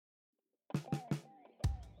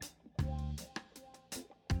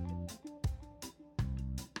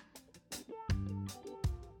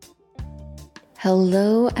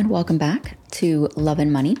Hello and welcome back to Love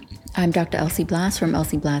and Money. I'm Dr. Elsie Blass from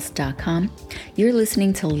elsieblast.com. You're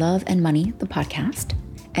listening to Love and Money, the podcast.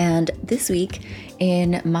 And this week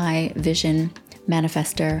in my Vision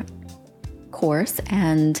Manifestor course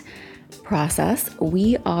and process,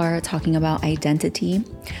 we are talking about identity.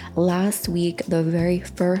 Last week, the very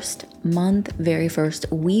first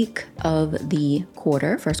week of the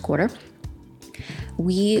first quarter,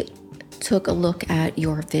 we took a look at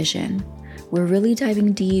your vision. We're really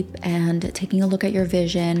diving deep and taking a look at your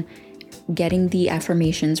vision, getting the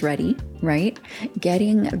affirmations ready, right?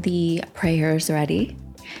 Getting the prayers ready,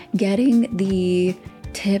 getting the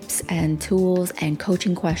tips and tools and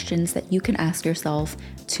coaching questions that you can ask yourself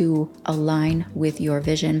to align with your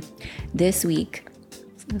vision this week.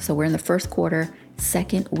 So we're in the first quarter,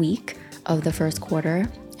 second week of the first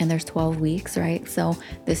quarter, and there's 12 weeks, right? So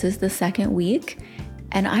this is the second week.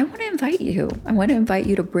 And I want to invite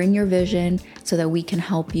you to bring your vision so that we can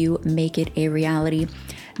help you make it a reality.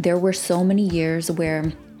 There were so many years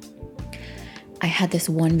where I had this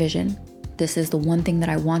one vision. This is the one thing that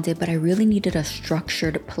I wanted, but I really needed a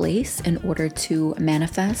structured place in order to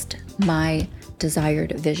manifest my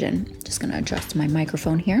desired vision. Just going to adjust my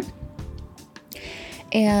microphone here.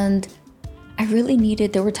 And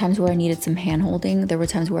there were times where I needed some hand-holding. There were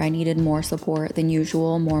times where I needed more support than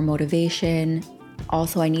usual, more motivation.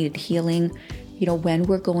 Also, I needed healing. You know, when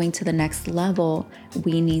we're going to the next level,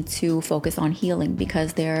 we need to focus on healing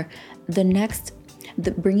because bringing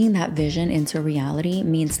that vision into reality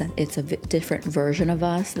means that it's a different version of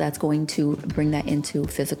us that's going to bring that into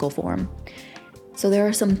physical form. So there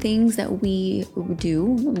are some things that we do.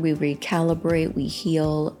 We recalibrate, we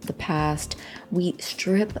heal the past, we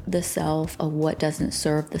strip the self of what doesn't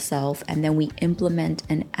serve the self, and then we implement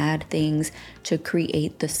and add things to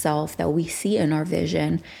create the self that we see in our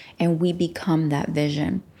vision, and we become that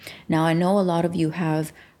vision. Now, I know a lot of you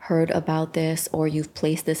have heard about this or you've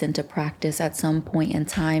placed this into practice at some point in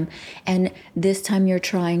time, and this time you're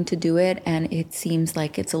trying to do it and it seems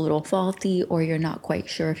like it's a little faulty or you're not quite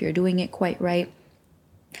sure if you're doing it quite right.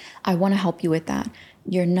 I want to help you with that.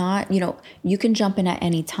 You're not, you can jump in at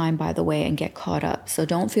any time, by the way, and get caught up. So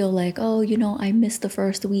don't feel like, I missed the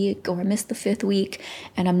first week or I missed the fifth week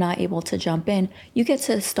and I'm not able to jump in. You get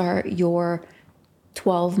to start your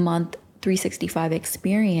 12-month 365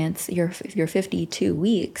 experience, your 52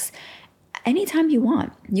 weeks, anytime you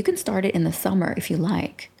want. You can start it in the summer if you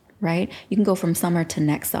like, right? You can go from summer to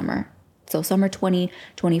next summer. So summer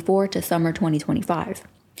 2024 to summer 2025.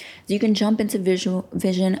 So you can jump into Vision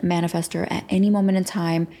Manifestor at any moment in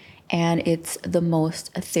time, and it's the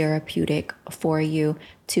most therapeutic for you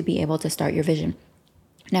to be able to start your vision.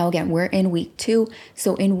 Now, again, we're in week 2.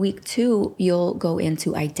 So in week 2, you'll go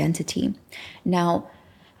into identity. Now,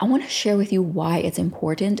 I want to share with you why it's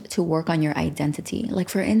important to work on your identity. Like,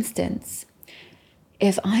 for instance,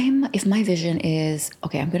 if my vision is,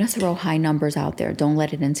 okay, I'm going to throw high numbers out there. Don't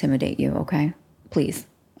let it intimidate you, okay? Please.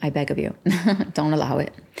 I beg of you, don't allow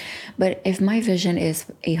it. But if my vision is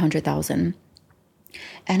 800,000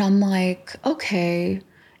 and I'm like, okay,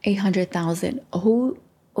 800,000,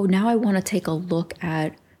 now I want to take a look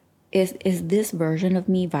at, is this version of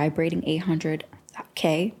me vibrating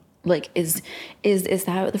 800K? Like, is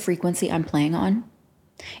that the frequency I'm playing on?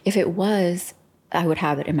 If it was, I would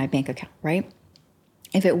have it in my bank account, right?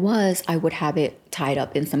 If it was, I would have it tied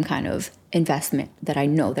up in some kind of investment that I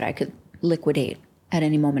know that I could liquidate at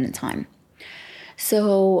any moment in time.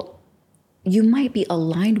 So you might be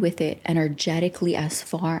aligned with it energetically as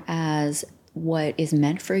far as what is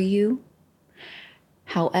meant for you.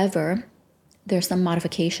 However, there's some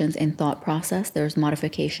modifications in thought process, there's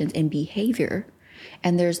modifications in behavior,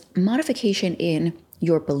 and there's modification in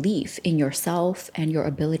your belief in yourself and your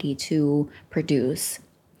ability to produce.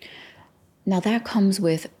 Now that comes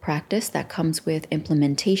with practice, that comes with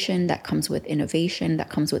implementation, that comes with innovation, that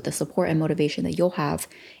comes with the support and motivation that you'll have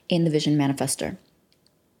in the Vision Manifestor.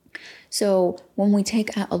 So when we take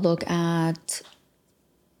a look at,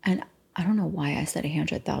 and I don't know why I said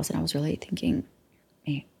 800,000, I was really thinking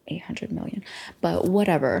 800 million, but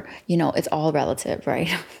whatever, it's all relative, right?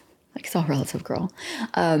 Like, it's all relative, girl.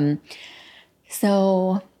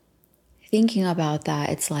 So thinking about that,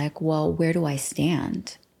 it's like, well, where do I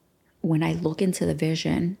stand? When I look into the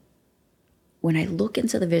vision, and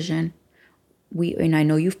I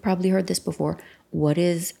know you've probably heard this before, what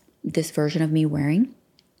is this version of me wearing?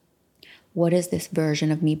 What does this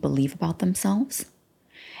version of me believe about themselves?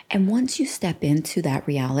 And once you step into that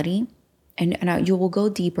reality, and you will go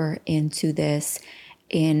deeper into this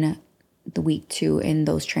in the week 2 in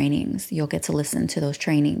those trainings. You'll get to listen to those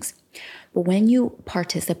trainings. But when you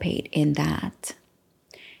participate in that,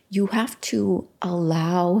 you have to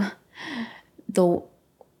allow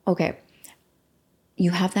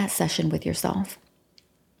you have that session with yourself.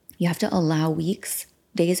 You have to allow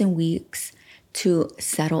days and weeks to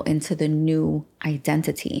settle into the new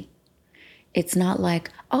identity. It's not like,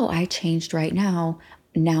 oh, I changed right now.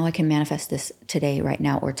 Now I can manifest this today, right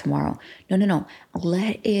now, or tomorrow. No.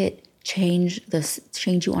 Let it change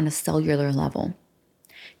you on a cellular level.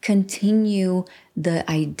 Continue the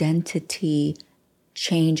identity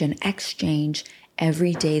change and exchange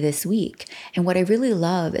every day this week. And what I really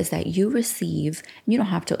love is that you don't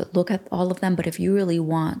have to look at all of them, but if you really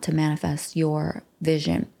want to manifest your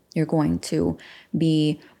vision, you're going to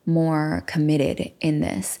be more committed in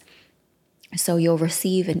this. So you'll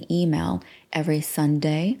receive an email every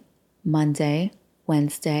Sunday, Monday,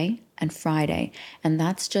 Wednesday, and Friday. And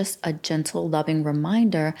that's just a gentle, loving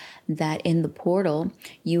reminder that in the portal,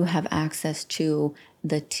 you have access to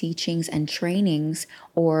the teachings and trainings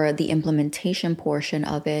or the implementation portion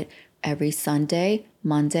of it every Sunday,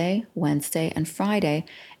 Monday, Wednesday, and Friday.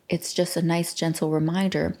 It's just a nice, gentle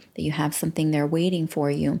reminder that you have something there waiting for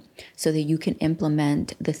you so that you can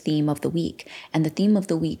implement the theme of the week. And the theme of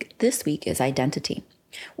the week this week is identity.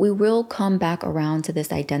 We will come back around to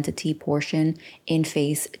this identity portion in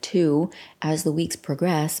phase 2 as the weeks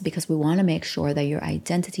progress, because we want to make sure that your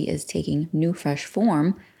identity is taking new, fresh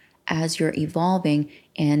form as you're evolving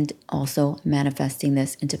and also manifesting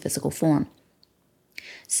this into physical form.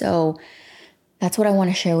 So that's what I want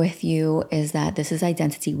to share with you, is that this is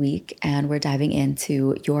Identity Week and we're diving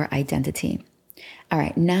into your identity. All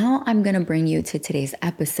right, now I'm going to bring you to today's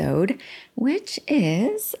episode, which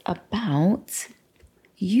is about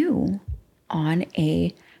you on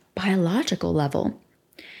a biological level.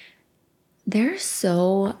 There's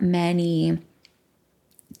so many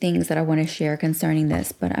things that I want to share concerning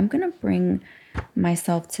this, but I'm going to bring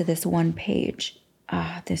myself to this one page.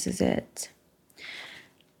 This is it.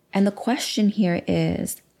 And the question here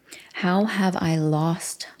is, how have I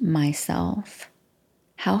lost myself?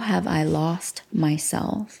 How have I lost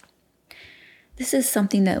myself? This is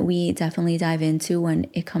something that we definitely dive into when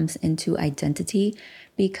it comes into identity,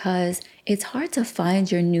 because it's hard to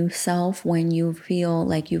find your new self when you feel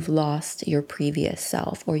like you've lost your previous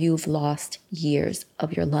self, or you've lost years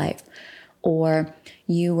of your life, or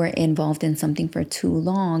you were involved in something for too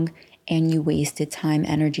long and you wasted time,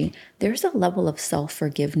 energy. There's a level of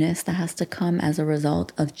self-forgiveness that has to come as a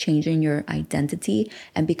result of changing your identity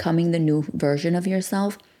and becoming the new version of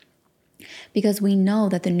yourself. Because we know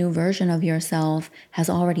that the new version of yourself has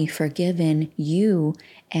already forgiven you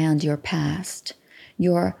and your past.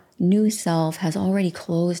 Your new self has already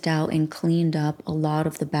closed out and cleaned up a lot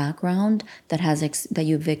of the background that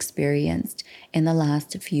you've experienced in the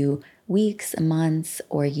last few weeks, months,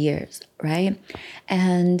 or years, right?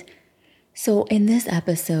 And so in this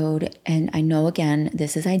episode, and I know again,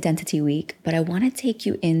 this is Identity Week, but I want to take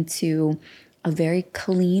you into a very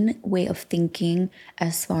clean way of thinking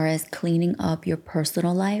as far as cleaning up your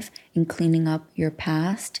personal life and cleaning up your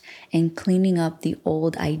past and cleaning up the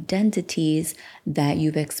old identities that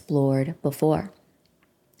you've explored before.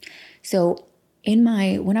 So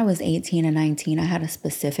when I was 18 and 19, I had a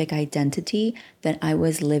specific identity that I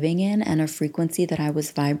was living in and a frequency that I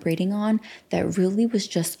was vibrating on that really was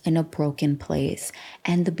just in a broken place.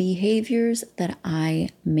 And the behaviors that I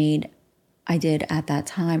did at that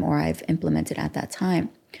time, or I've implemented at that time,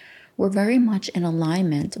 were very much in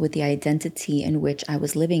alignment with the identity in which I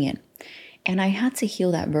was living in. And I had to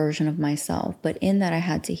heal that version of myself, but in that I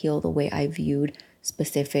had to heal the way I viewed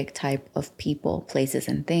specific type of people, places,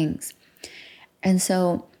 and things. And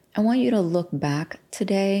so I want you to look back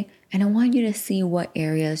today, and I want you to see what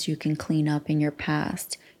areas you can clean up in your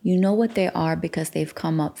past. You know what they are because they've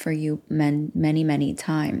come up for you many, many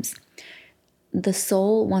times. The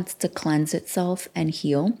soul wants to cleanse itself and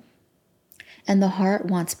heal, and the heart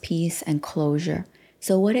wants peace and closure.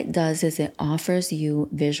 So what it does is it offers you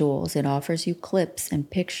visuals, it offers you clips and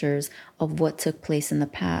pictures of what took place in the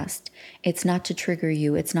past. It's not to trigger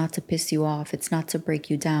you, it's not to piss you off, it's not to break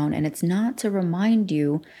you down, and it's not to remind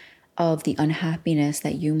you of the unhappiness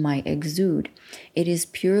that you might exude. It is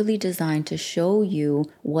purely designed to show you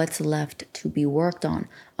what's left to be worked on.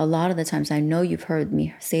 A lot of the times, I know you've heard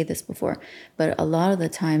me say this before, but a lot of the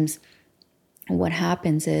times what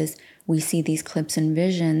happens is we see these clips and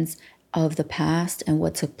visions of the past and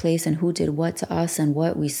what took place and who did what to us and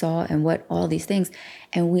what we saw and what all these things.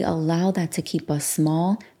 And we allow that to keep us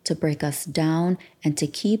small, to break us down, and to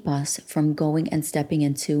keep us from going and stepping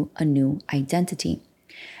into a new identity.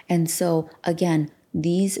 And so again,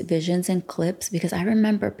 these visions and clips, because I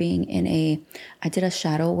remember being I did a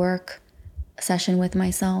shadow work session with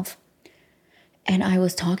myself. And I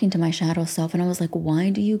was talking to my shadow self and I was like, why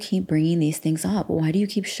do you keep bringing these things up? Why do you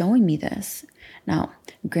keep showing me this? Now,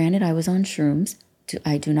 granted, I was on shrooms.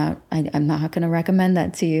 I'm not going to recommend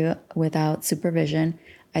that to you without supervision.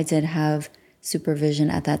 I did have supervision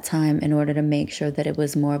at that time in order to make sure that it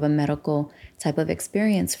was more of a medical type of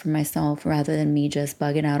experience for myself rather than me just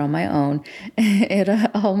bugging out on my own at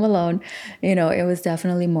home alone. It was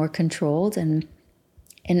definitely more controlled and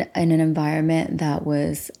in an environment that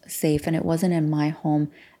was safe, and it wasn't in my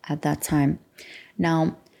home at that time.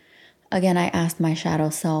 Now, again, I asked my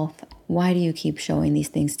shadow self, why do you keep showing these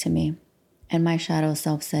things to me? And my shadow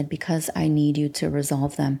self said, because I need you to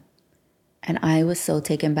resolve them. And I was so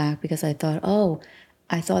taken back because I thought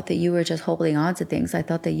that you were just holding on to things. I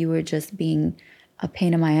thought that you were just being a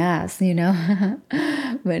pain in my ass,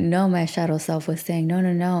 But no, my shadow self was saying,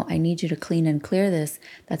 no, I need you to clean and clear this.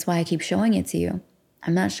 That's why I keep showing it to you.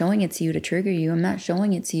 I'm not showing it to you to trigger you. I'm not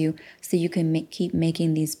showing it to you so you can keep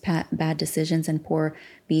making these bad decisions and poor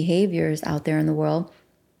behaviors out there in the world.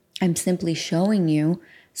 I'm simply showing you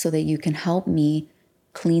so that you can help me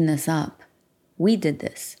clean this up. We did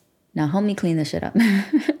this. Now help me clean this shit up.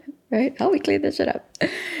 Right? Help me clean this shit up.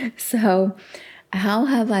 So, how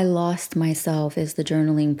have I lost myself is the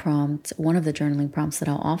journaling prompt, one of the journaling prompts that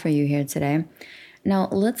I'll offer you here today. Now,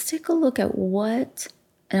 let's take a look at what...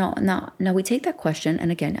 Now we take that question, and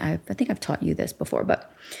again, I think I've taught you this before, but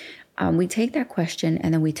we take that question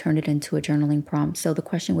and then we turn it into a journaling prompt. So the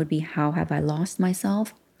question would be, how have I lost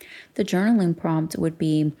myself? The journaling prompt would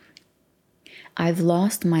be, I've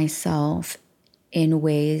lost myself in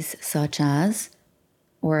ways such as,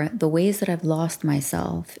 or the ways that I've lost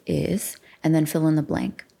myself is, and then fill in the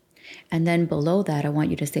blank. And then below that, I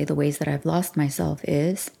want you to say the ways that I've lost myself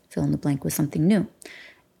is, fill in the blank with something new.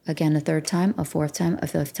 Again, a third time, a fourth time, a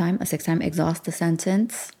fifth time, a sixth time, exhaust the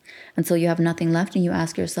sentence until you have nothing left and you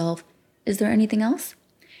ask yourself, is there anything else?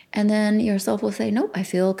 And then yourself will say, nope, I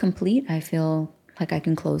feel complete. I feel like I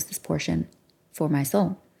can close this portion for my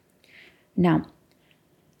soul. Now,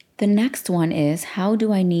 the next one is, how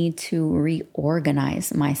do I need to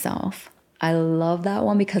reorganize myself? I love that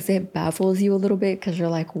one because it baffles you a little bit because you're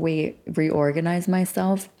like, wait, reorganize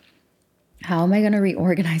myself? How am I going to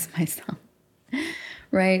reorganize myself?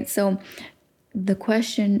 Right? So the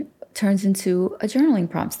question turns into a journaling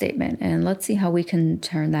prompt statement. And let's see how we can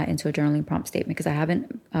turn that into a journaling prompt statement because I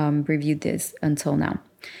haven't reviewed this until now.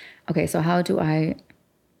 Okay, so how do I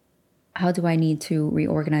need to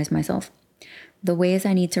reorganize myself? The ways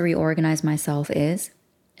I need to reorganize myself is,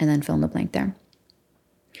 and then fill in the blank there.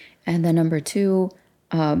 And then number two,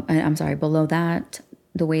 below that,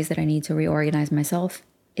 the ways that I need to reorganize myself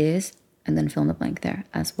is, and then fill in the blank there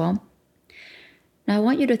as well. Now, I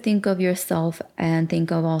want you to think of yourself and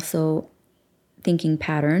think of also thinking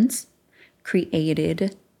patterns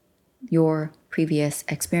created your previous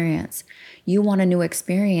experience. You want a new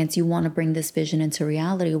experience. You want to bring this vision into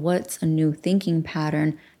reality. What's a new thinking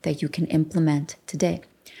pattern that you can implement today?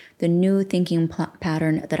 The new thinking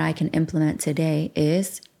pattern that I can implement today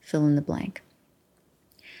is fill in the blank.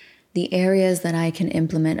 The areas that I can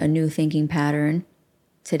implement a new thinking pattern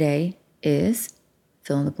today is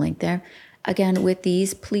fill in the blank there. Again, with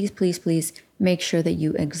these, please make sure that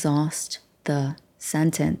you exhaust the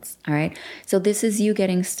sentence. All right. So this is you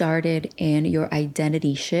getting started in your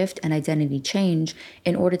identity shift and identity change.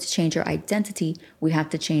 In order to change your identity, we have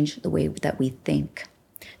to change the way that we think,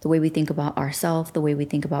 the way we think about ourselves, the way we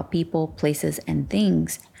think about people, places, and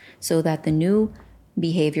things, so that the new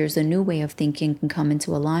behaviors, the new way of thinking can come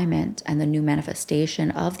into alignment and the new manifestation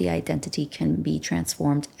of the identity can be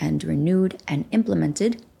transformed and renewed and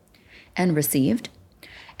implemented and received.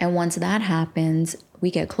 And once that happens,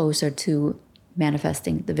 we get closer to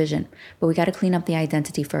manifesting the vision. But we got to clean up the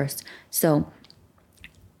identity first. So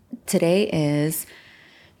today is,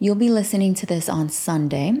 you'll be listening to this on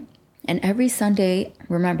Sunday. And every Sunday,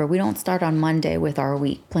 remember, we don't start on Monday with our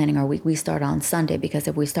week, planning our week. We start on Sunday because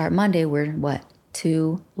if we start Monday, we're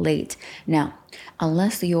too late. Now,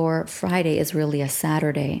 unless your Friday is really a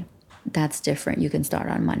Saturday, that's different. You can start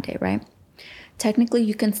on Monday, right? Technically,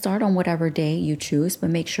 you can start on whatever day you choose, but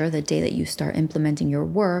make sure the day that you start implementing your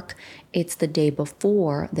work, it's the day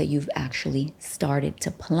before that you've actually started to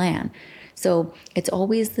plan. So it's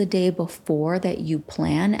always the day before that you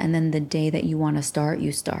plan, and then the day that you want to start,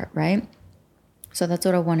 you start, right? So that's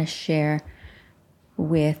what I want to share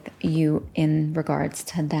with you in regards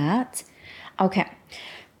to that. Okay,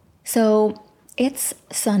 so it's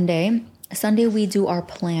Sunday. Sunday, we do our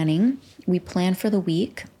planning. We plan for the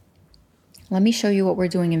week. Let me show you what we're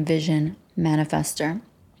doing in Vision Manifestor.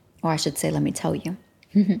 Or I should say, let me tell you.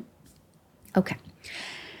 Okay.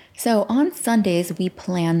 So on Sundays, we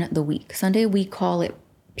plan the week. Sunday, we call it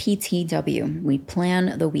PTW. We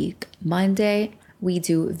plan the week. Monday, we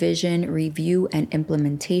do vision review and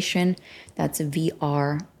implementation. That's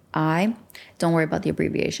VRI. Don't worry about the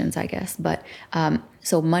abbreviations, I guess. But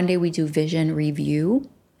so Monday, we do vision review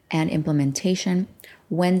and implementation.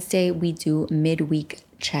 Wednesday, we do midweek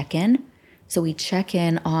check-in. So we check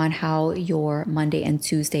in on how your Monday and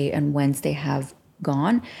Tuesday and Wednesday have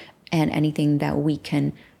gone and anything that we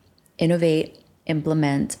can innovate,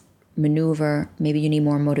 implement, maneuver. Maybe you need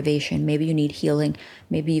more motivation. Maybe you need healing.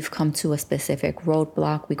 Maybe you've come to a specific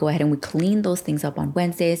roadblock. We go ahead and we clean those things up on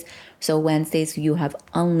Wednesdays. So Wednesdays, you have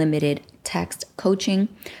unlimited text coaching.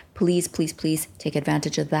 Please, please, please take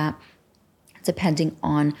advantage of that. Depending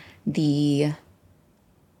on the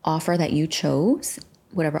offer that you chose,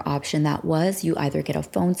 whatever option that was, you either get a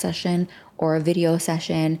phone session or a video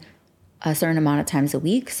session a certain amount of times a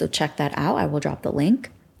week. So check that out. I will drop the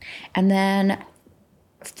link. And then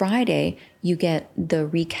Friday, you get the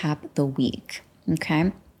recap the week.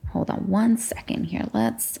 Okay. Hold on one second here.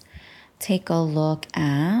 Let's take a look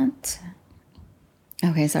at.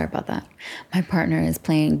 Okay. Sorry about that. My partner is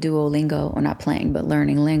playing Duolingo, or not playing, but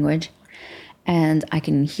learning language. And I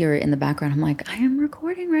can hear it in the background. I'm like, I am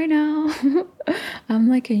recording right now. I'm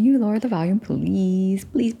like, can you lower the volume, please?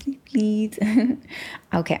 Please, please, please.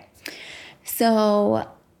 Okay. So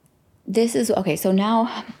this is, okay. So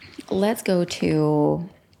now let's go to,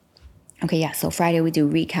 okay. Yeah. So Friday we do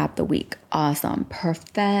recap the week. Awesome.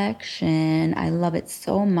 Perfection. I love it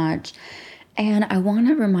so much. And I want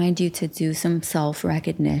to remind you to do some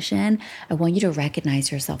self-recognition. I want you to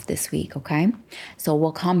recognize yourself this week, okay? So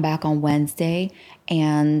we'll come back on Wednesday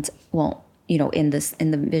and, well, you know, in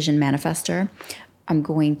the Vision Manifester, I'm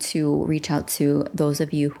going to reach out to those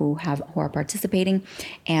of you who are participating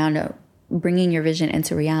and bringing your vision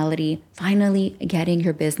into reality, finally getting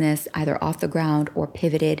your business either off the ground or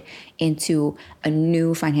pivoted into a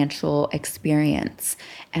new financial experience.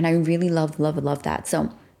 And I really love that.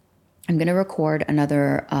 So I'm going to record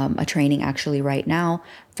another a training actually right now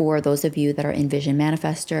for those of you that are in Vision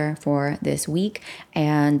Manifester for this week.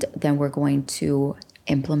 And then we're going to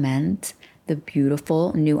implement the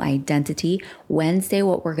beautiful new identity. Wednesday,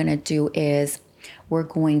 what we're going to do is we're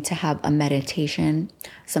going to have a meditation,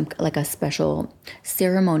 some like a special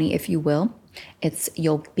ceremony, if you will.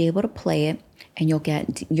 You'll be able to play it and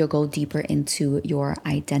you'll go deeper into your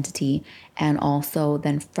identity. And also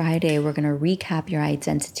then Friday, we're going to recap your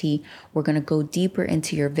identity. We're going to go deeper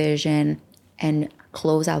into your vision and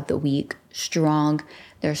close out the week strong.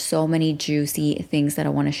 There's so many juicy things that I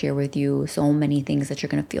want to share with you. So many things that you're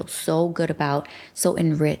going to feel so good about, so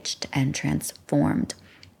enriched and transformed,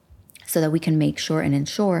 so that we can make sure and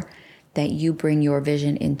ensure that you bring your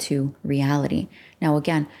vision into reality. Now,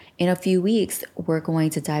 again, in a few weeks, we're going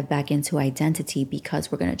to dive back into identity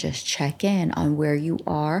because we're going to just check in on where you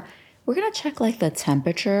are. We're going to check like the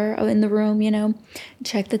temperature in the room, you know,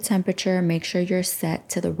 check the temperature, make sure you're set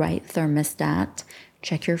to the right thermostat,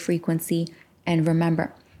 check your frequency. And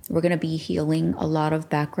remember, we're going to be healing a lot of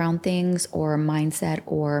background things or mindset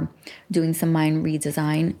or doing some mind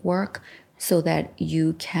redesign work, so that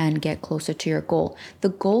you can get closer to your goal. The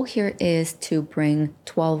goal here is to bring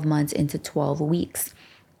 12 months into 12 weeks.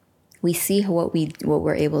 We see what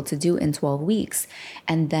we're able to do in 12 weeks.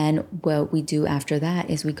 And then what we do after that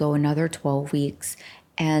is we go another 12 weeks.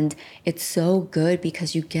 And it's so good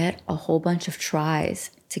because you get a whole bunch of tries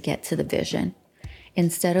to get to the vision.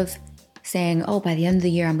 Instead of saying, oh, by the end of the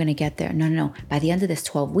year, I'm going to get there. No. By the end of this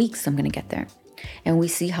 12 weeks, I'm going to get there. And we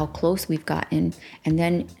see how close we've gotten. And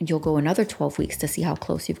then you'll go another 12 weeks to see how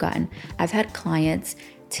close you've gotten. I've had clients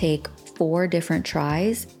take 4 different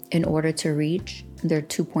tries in order to reach their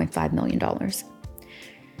 $2.5 million.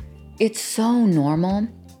 It's so normal.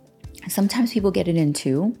 Sometimes people get it in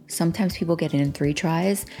 2. Sometimes people get it in 3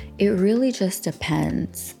 tries. It really just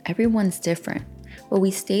depends. Everyone's different. But we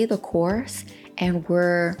stay the course and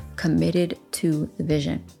we're committed to the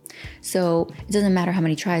vision. So it doesn't matter how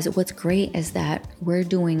many tries. What's great is that we're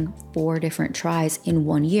doing 4 different tries in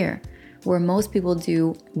 1 year, where most people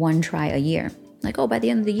do 1 try a year. Like, oh, by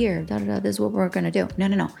the end of the year, this is what we're going to do.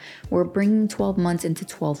 No. We're bringing 12 months into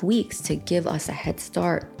 12 weeks to give us a head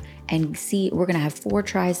start and see, we're going to have 4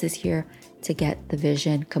 tries this year to get the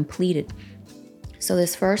vision completed. So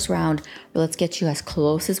this first round, let's get you as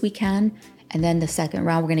close as we can. And then the second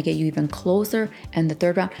round, we're going to get you even closer. And the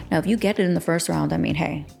third round, now, if you get it in the first round, I mean,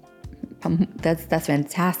 hey, that's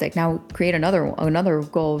fantastic. Now create another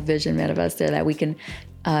goal vision manifesto that we can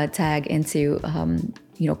tag into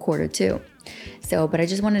quarter 2. So, but I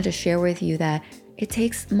just wanted to share with you that it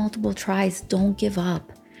takes multiple tries. Don't give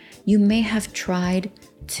up. You may have tried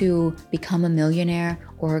to become a millionaire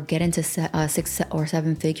or get into 6 or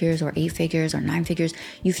 7 figures or 8 figures or 9 figures.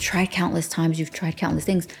 You've tried countless times, you've tried countless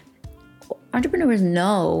things. Entrepreneurs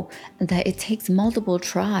know that it takes multiple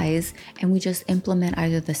tries, and we just implement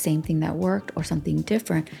either the same thing that worked or something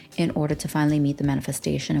different in order to finally meet the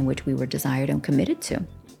manifestation in which we were desired and committed to.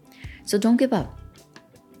 So don't give up.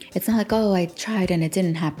 It's not like, oh, I tried and it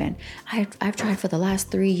didn't happen. I've tried for the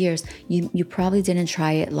last 3 years. You probably didn't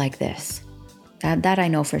try it like this. That I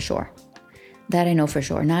know for sure. That I know for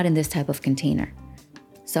sure. Not in this type of container.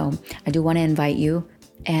 So I do want to invite you,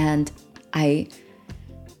 and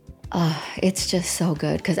it's just so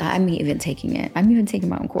good because I'm even taking it. I'm even taking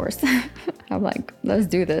my own course. I'm like, let's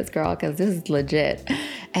do this, girl, because this is legit.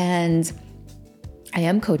 And I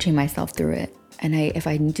am coaching myself through it. And if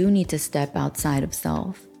I do need to step outside of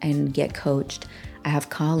self and get coached, I have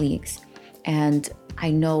colleagues and I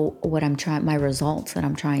know what I'm trying, my results that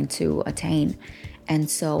I'm trying to attain. And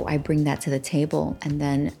so I bring that to the table, and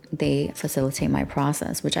then they facilitate my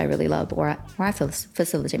process, which I really love, or I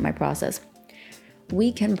facilitate my process.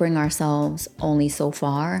 We can bring ourselves only so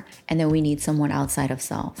far, and then we need someone outside of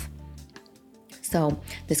self. So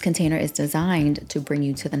this container is designed to bring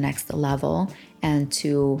you to the next level and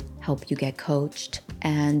to help you get coached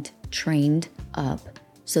and trained up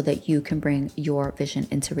so that you can bring your vision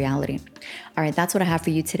into reality. All right, that's what I have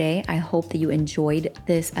for you today. I hope that you enjoyed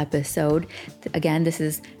this episode. Again, this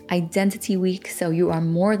is Identity Week, so you are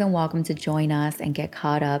more than welcome to join us and get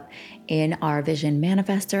caught up in our Vision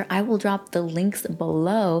Manifestor. I will drop the links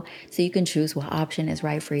below so you can choose what option is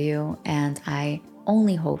right for you. And I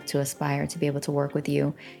only hope to aspire to be able to work with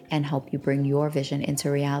you and help you bring your vision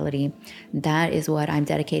into reality. That is what I'm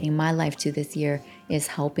dedicating my life to this year, is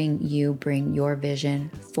helping you bring your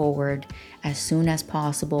vision forward as soon as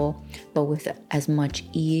possible, but with as much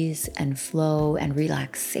ease and flow and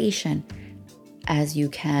relaxation as you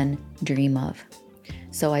can dream of.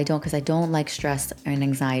 So I don't like stress and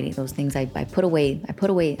anxiety. Those things I put them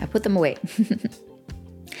away.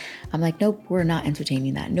 I'm like, nope, we're not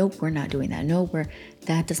entertaining that. Nope, we're not doing that. Nope,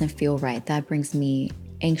 that doesn't feel right. That brings me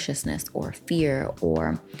anxiousness or fear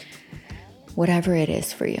or whatever it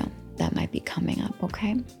is for you that might be coming up,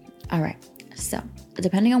 okay? All right, so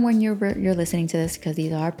depending on when you're listening to this, because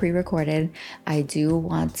these are pre-recorded, I do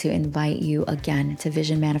want to invite you again to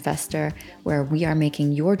Vision Manifestor, where we are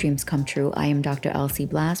making your dreams come true. I am Dr. Elsie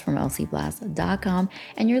Blast from elsieblast.com,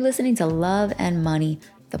 and you're listening to Love and Money,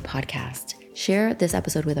 the podcast. Share this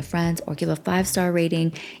episode with a friend or give a 5-star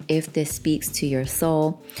rating if this speaks to your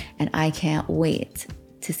soul. And I can't wait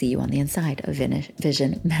to see you on the inside of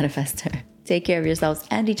Vision Manifestor. Take care of yourselves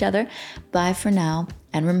and each other. Bye for now.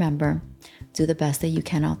 And remember, do the best that you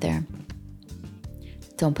can out there.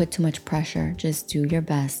 Don't put too much pressure. Just do your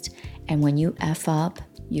best. And when you F up,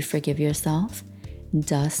 you forgive yourself,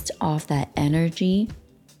 dust off that energy,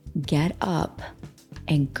 get up,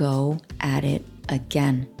 and go at it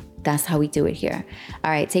again. That's how we do it here.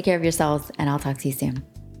 All right, take care of yourselves, and I'll talk to you soon.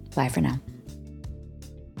 Bye for now.